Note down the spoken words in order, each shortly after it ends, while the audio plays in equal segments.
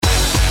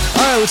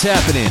what's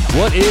happening?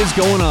 What is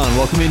going on?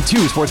 Welcome into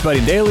Sports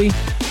Betting Daily.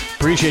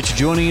 Appreciate you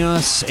joining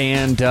us,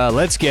 and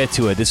let's get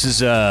to it. This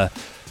is a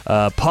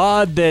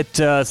pod that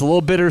it's a little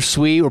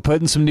bittersweet. We're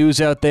putting some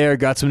news out there.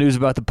 Got some news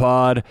about the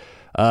pod.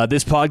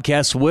 This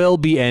podcast will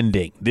be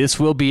ending. This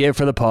will be it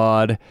for the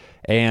pod.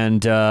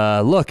 And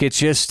look, it's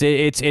just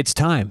it's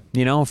time,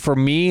 for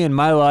me and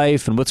my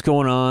life and what's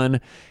going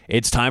on.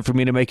 It's time for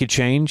me to make a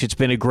change. It's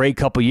been a great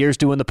couple years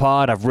doing the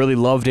pod. I've really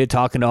loved it,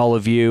 talking to all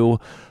of you.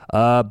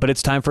 But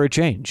it's time for a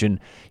change. And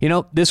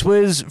this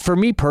was, for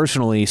me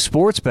personally,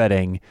 sports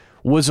betting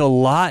was a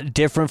lot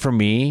different for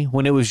me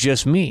when it was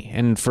just me.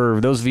 And for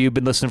those of you who've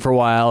been listening for a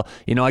while,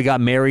 I got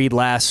married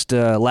last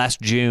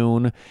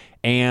June,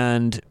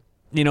 and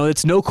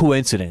it's no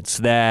coincidence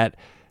that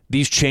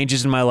these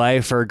changes in my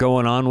life are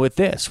going on with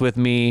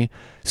me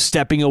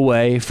stepping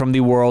away from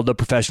the world of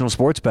professional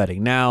sports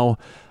betting. Now,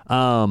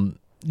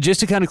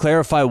 just to kind of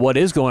clarify what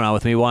is going on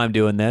with me while I'm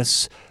doing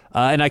this,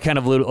 and I kind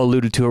of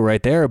alluded to it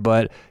right there,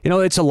 but,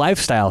 it's a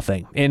lifestyle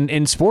thing.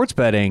 In sports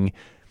betting,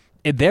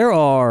 there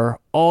are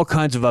all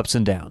kinds of ups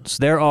and downs.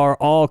 There are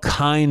all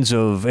kinds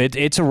of,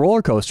 it's a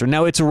roller coaster.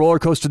 Now, it's a roller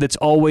coaster that's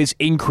always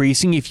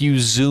increasing if you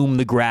zoom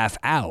the graph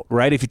out,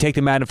 right? If you take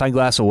the magnifying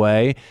glass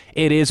away,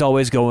 it is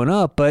always going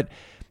up, but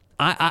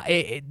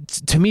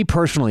to me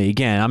personally,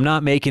 again, I'm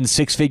not making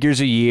six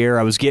figures a year.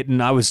 I was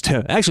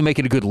actually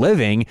making a good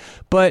living,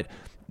 but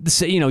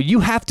you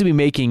have to be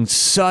making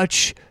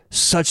such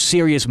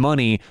serious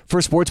money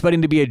for sports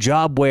betting to be a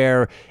job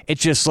where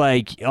it's just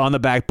like on the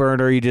back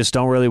burner. You just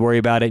don't really worry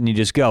about it and you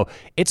just go.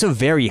 It's a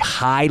very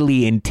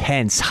highly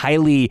intense,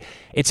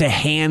 it's a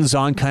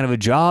hands-on kind of a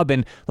job.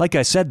 And like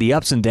I said, the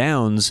ups and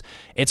downs,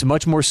 it's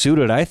much more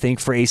suited, I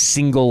think, for a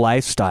single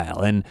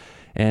lifestyle.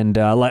 And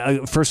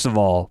first of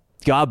all,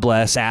 God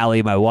bless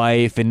Allie, my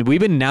wife, and we've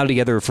been now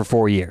together for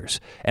 4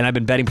 years, and I've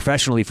been betting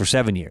professionally for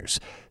 7 years.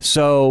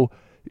 So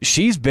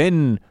she's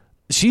seen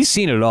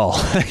it all.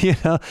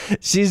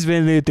 She's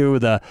been through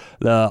the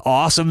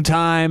awesome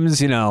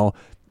times,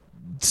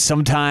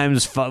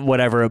 sometimes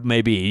whatever it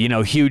may be,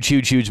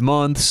 huge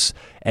months,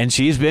 and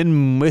she's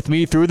been with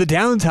me through the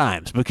down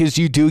times, because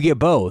you do get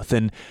both.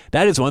 And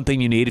that is one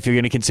thing you need if you're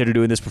going to consider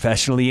doing this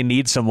professionally. You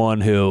need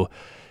someone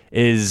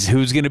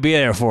who's going to be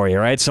there for you,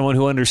 right? Someone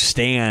who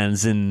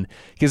understands, and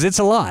because it's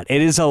a lot. It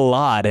is a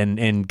lot,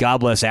 and God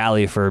bless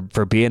Allie for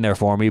being there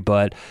for me.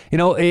 But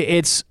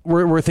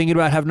we're thinking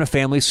about having a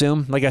family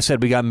soon. Like I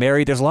said, we got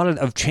married. There's a lot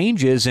of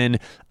changes, and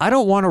I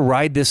don't want to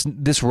ride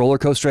this roller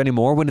coaster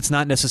anymore when it's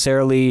not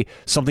necessarily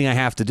something I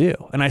have to do.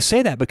 And I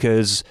say that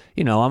because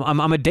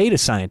I'm a data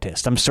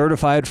scientist. I'm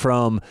certified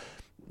from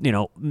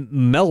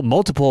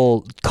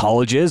multiple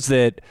colleges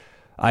that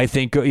I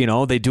think,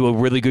 they do a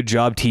really good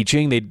job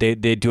teaching. They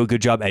do a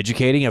good job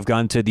educating. I've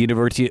gone to the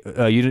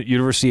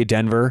University of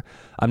Denver.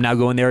 I'm now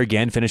going there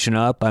again, finishing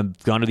up.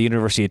 I've gone to the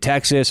University of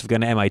Texas. I've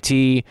gone to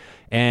MIT,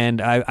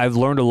 and I've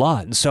learned a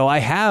lot. And so I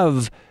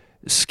have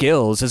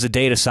skills as a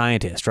data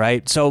scientist,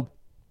 right? So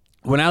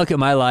when I look at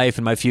my life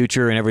and my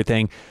future and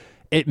everything,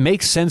 it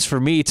makes sense for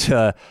me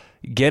to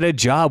get a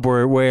job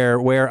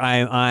where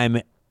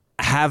I'm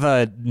have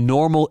a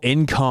normal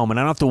income and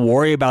I don't have to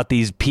worry about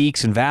these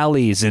peaks and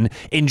valleys. And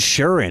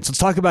insurance. Let's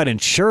talk about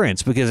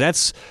insurance, because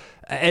that's,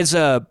 as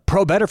a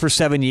pro bettor for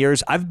 7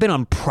 years, I've been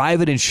on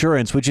private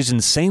insurance, which is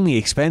insanely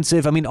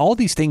expensive. I mean, all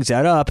these things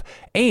add up,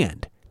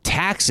 and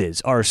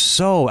taxes are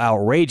so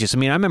outrageous. I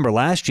mean, I remember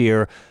last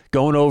year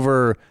going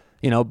over,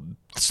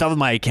 stuff with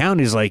my account.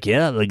 He's like,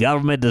 yeah, the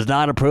government does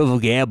not approve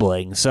of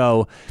gambling.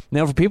 So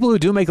now for people who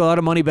do make a lot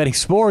of money betting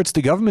sports,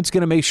 the government's going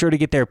to make sure to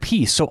get their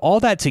piece. So all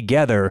that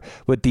together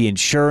with the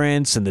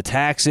insurance and the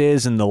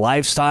taxes and the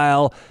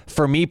lifestyle,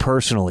 for me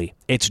personally,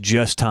 it's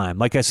just time.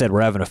 Like I said,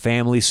 we're having a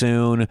family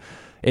soon.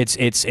 It's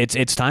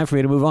time for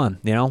me to move on.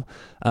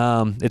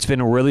 It's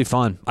been really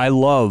fun.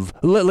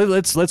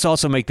 Let's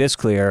also make this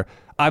clear.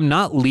 I'm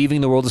not leaving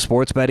the world of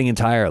sports betting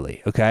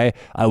entirely. Okay.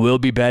 I will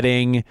be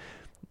betting,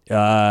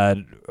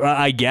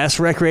 I guess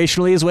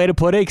recreationally is the way to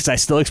put it, because I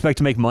still expect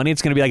to make money.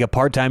 It's going to be like a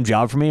part-time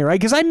job for me, right?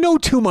 Because I know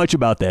too much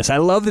about this. I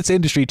love this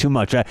industry too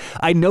much.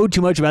 I know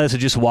too much about this to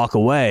just walk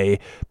away,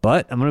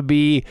 but I'm going to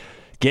be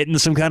getting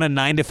some kind of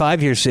 9 to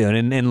 5 here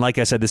soon. And like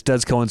I said, this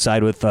does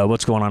coincide with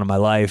what's going on in my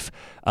life.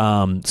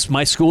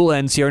 My school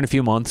ends here in a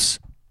few months,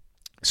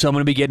 so I'm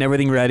going to be getting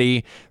everything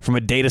ready from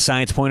a data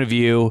science point of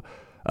view,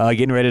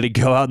 getting ready to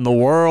go out in the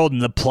world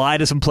and apply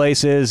to some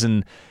places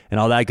and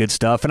all that good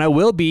stuff. And I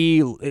will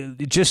be,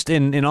 just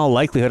in all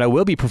likelihood, I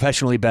will be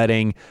professionally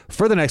betting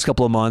for the next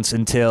couple of months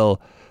until,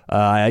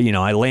 I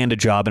land a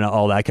job and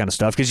all that kind of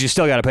stuff, because you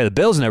still got to pay the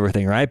bills and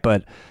everything, right?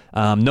 But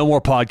no more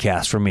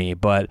podcasts for me.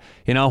 But,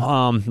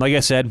 like I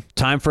said,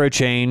 time for a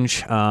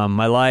change.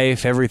 My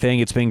life, everything,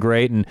 it's been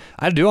great. And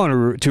I do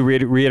want to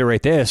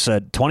reiterate this.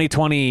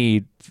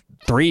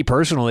 2023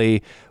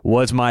 personally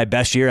was my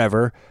best year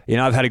ever.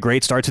 I've had a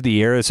great start to the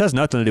year. This has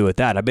nothing to do with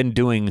that. I've been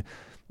doing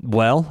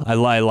Well, I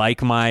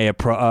like my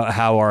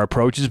how our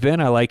approach has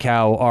been. I like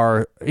how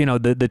our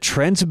the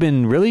trends have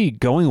been really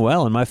going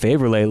well in my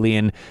favor lately.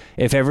 And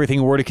if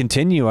everything were to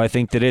continue, I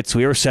think that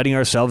we are setting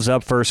ourselves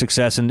up for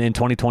success in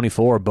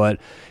 2024. But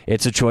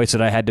it's a choice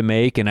that I had to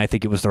make, and I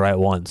think it was the right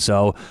one.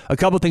 So a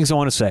couple of things I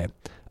want to say.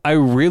 I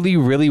really,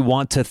 really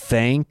want to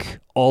thank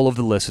all of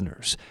the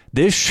listeners.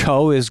 This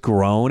show has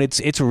grown.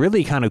 It's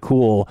really kind of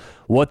cool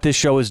what this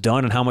show has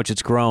done and how much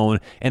it's grown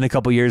in the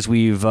couple years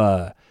we've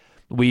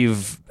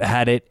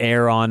had it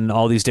air on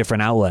all these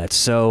different outlets.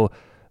 So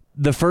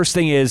the first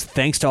thing is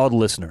thanks to all the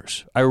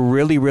listeners. I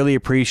really, really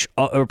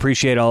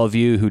appreciate all of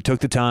you who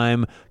took the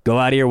time, go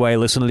out of your way,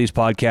 listen to these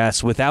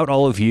podcasts. Without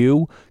all of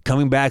you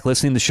coming back,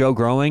 listening to the show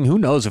growing, who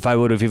knows if I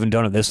would have even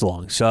done it this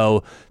long.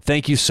 So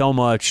thank you so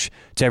much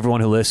to everyone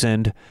who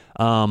listened.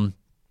 And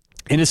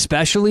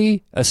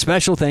especially a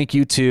special thank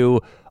you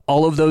to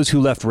all of those who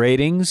left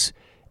ratings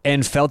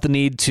and felt the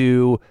need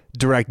to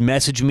direct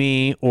message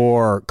me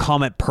or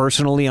comment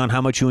personally on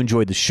how much you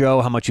enjoyed the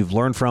show, how much you've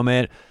learned from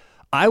it.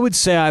 I would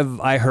say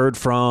I heard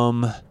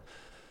from,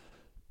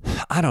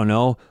 I don't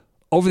know,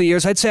 over the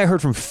years, I'd say I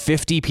heard from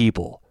 50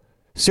 people.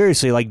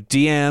 Seriously, like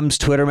DMs,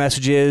 Twitter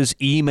messages,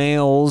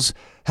 emails.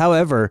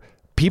 However,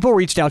 people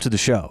reached out to the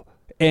show.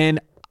 And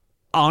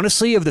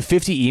honestly, of the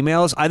 50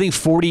 emails, I think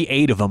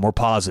 48 of them were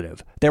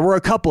positive. There were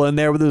a couple in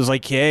there where it was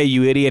like, hey,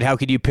 you idiot, how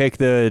could you pick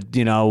the,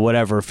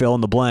 whatever, fill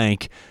in the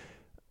blank.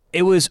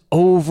 It was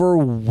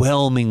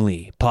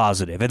overwhelmingly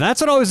positive. And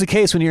that's not always the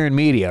case when you're in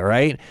media,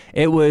 right?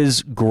 It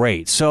was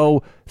great.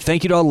 So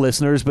thank you to all the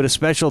listeners, but a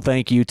special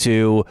thank you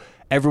to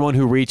everyone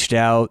who reached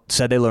out,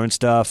 said they learned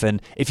stuff.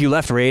 And if you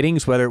left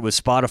ratings, whether it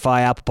was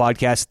Spotify, Apple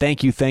Podcasts,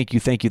 thank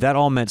you. That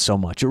all meant so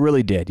much. It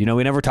really did.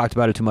 We never talked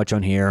about it too much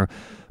on here,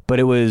 but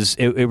it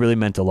really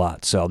meant a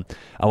lot. So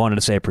I wanted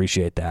to say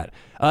appreciate that.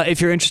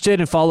 If you're interested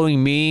in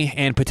following me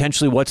and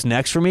potentially what's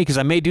next for me, because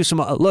I may do some,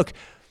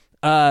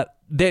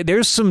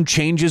 there's some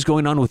changes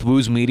going on with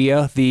Wooz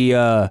Media,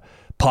 the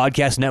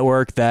podcast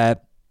network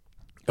that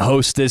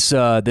hosts this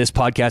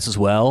podcast as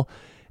well.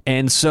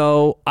 And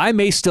so I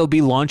may still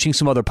be launching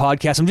some other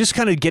podcasts. I'm just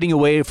kind of getting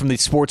away from the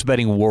sports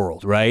betting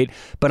world, right?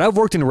 But I've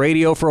worked in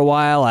radio for a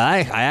while. I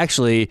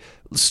actually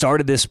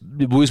started this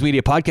Wooz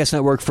Media Podcast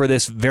Network for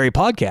this very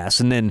podcast,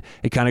 and then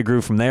it kind of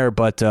grew from there.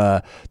 But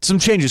some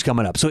changes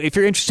coming up. So if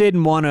you're interested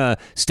and want to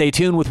stay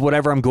tuned with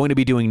whatever I'm going to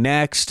be doing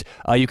next,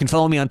 you can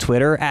follow me on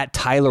Twitter at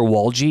Tyler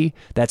Walje.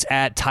 That's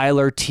at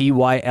Tyler,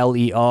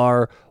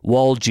 Tyler,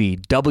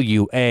 Walje,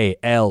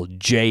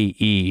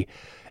 Walje.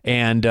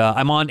 And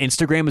I'm on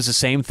Instagram is the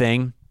same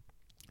thing,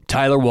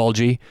 Tyler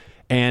Walje.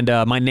 And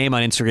my name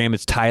on Instagram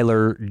is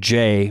Tyler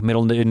J,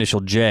 middle initial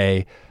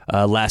J,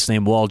 last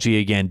name Walje,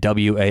 again,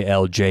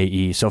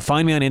 Walje. So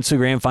find me on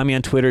Instagram, find me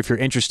on Twitter if you're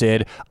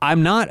interested.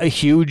 I'm not a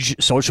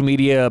huge social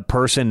media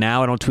person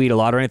now. I don't tweet a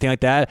lot or anything like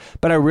that.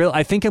 But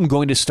I think I'm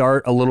going to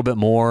start a little bit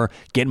more,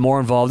 get more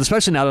involved,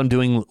 especially now that I'm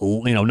doing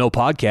no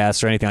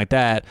podcasts or anything like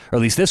that, or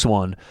at least this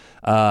one.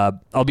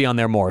 I'll be on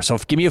there more. So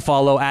give me a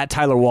follow at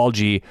Tyler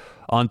Walje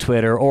on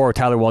Twitter, or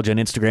Tyler Walje on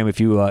Instagram if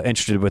you're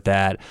interested with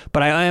that.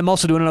 But I am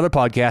also doing another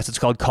podcast. It's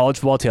called College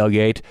Football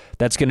Tailgate.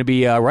 That's going to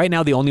be right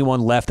now the only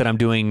one left that I'm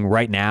doing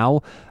right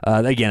now.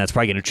 Again, that's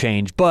probably going to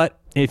change. But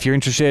if you're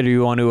interested or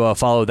you want to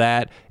follow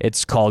that,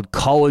 it's called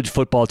College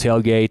Football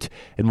Tailgate,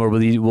 and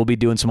we'll be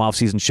doing some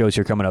off-season shows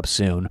here coming up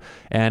soon.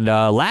 And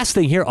last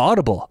thing here,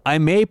 Audible. I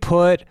may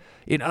put,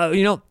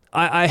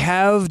 I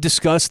have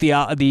discussed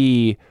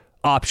the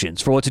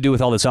options for what to do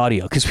with all this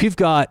audio, because we've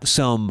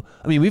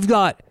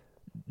got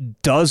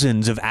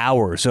dozens of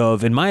hours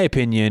of, in my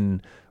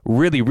opinion,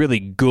 really, really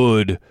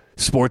good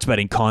sports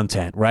betting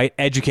content, right?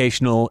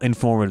 Educational,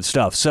 informative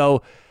stuff.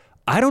 So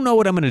I don't know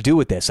what I'm going to do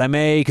with this. I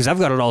may, because I've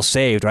got it all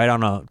saved, right,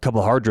 on a couple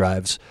of hard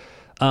drives.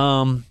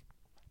 I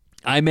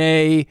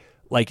may,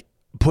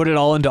 put it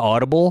all into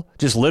Audible,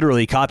 just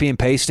literally copy and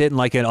paste it in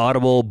an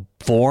Audible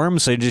form.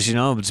 So just,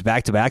 it's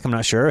back to back. I'm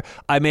not sure.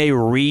 I may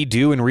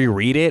redo and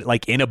reread it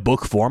in a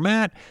book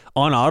format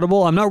on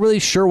Audible. I'm not really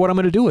sure what I'm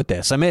going to do with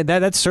this. I mean,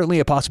 that's certainly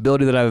a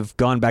possibility that I've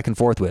gone back and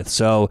forth with.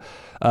 So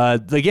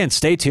again,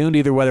 stay tuned,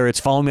 either whether it's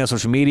following me on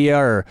social media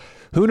or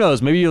who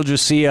knows, maybe you'll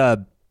just see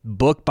a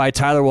book by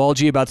Tyler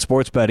Walje about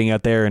sports betting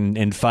out there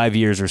in 5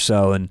 years or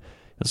so. And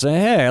you'll say,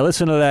 hey, I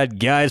listened to that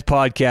guy's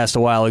podcast a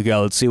while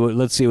ago.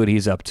 Let's see what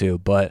he's up to.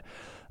 But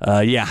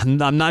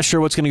I'm not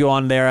sure what's going to go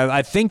on there.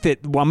 I think that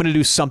I'm going to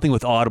do something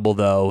with Audible,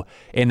 though,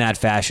 in that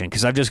fashion,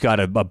 because I've just got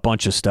a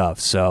bunch of stuff.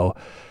 So,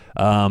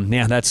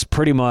 that's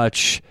pretty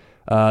much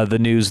the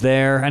news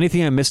there.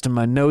 Anything I missed in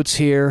my notes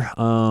here?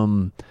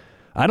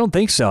 I don't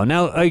think so.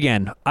 Now,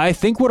 again, I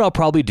think what I'll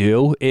probably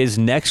do is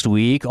next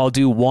week I'll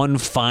do one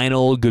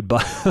final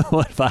goodbye,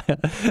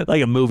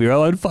 like a movie, or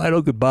one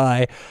final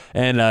goodbye.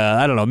 And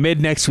I don't know,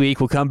 mid next week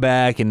we'll come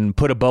back and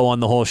put a bow on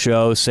the whole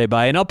show, say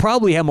bye. And I'll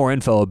probably have more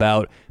info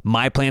about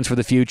my plans for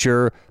the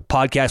future,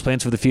 podcast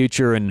plans for the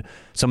future, and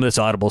some of this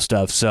Audible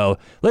stuff. So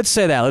let's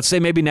say that. Let's say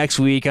maybe next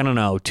week, I don't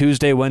know,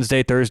 Tuesday,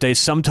 Wednesday, Thursday,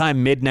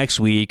 sometime mid next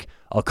week,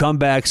 I'll come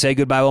back, say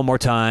goodbye one more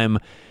time,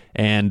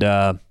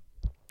 and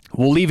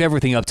we'll leave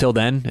everything up till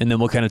then, and then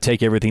we'll kind of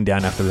take everything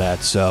down after that.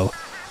 So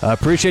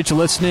appreciate you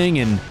listening,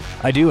 and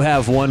I do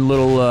have one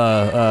little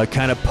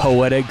kind of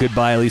poetic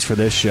goodbye, at least for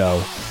this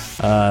show.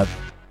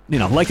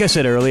 Like I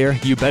said earlier,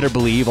 you better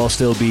believe I'll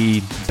still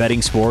be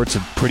betting sports a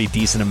pretty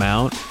decent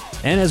amount.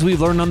 And as we've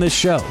learned on this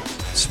show,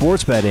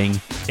 sports betting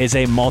is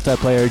a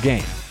multiplayer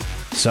game.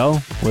 So,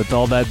 with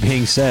all that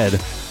being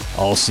said,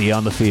 I'll see you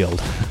on the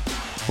field.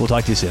 We'll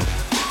talk to you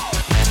soon.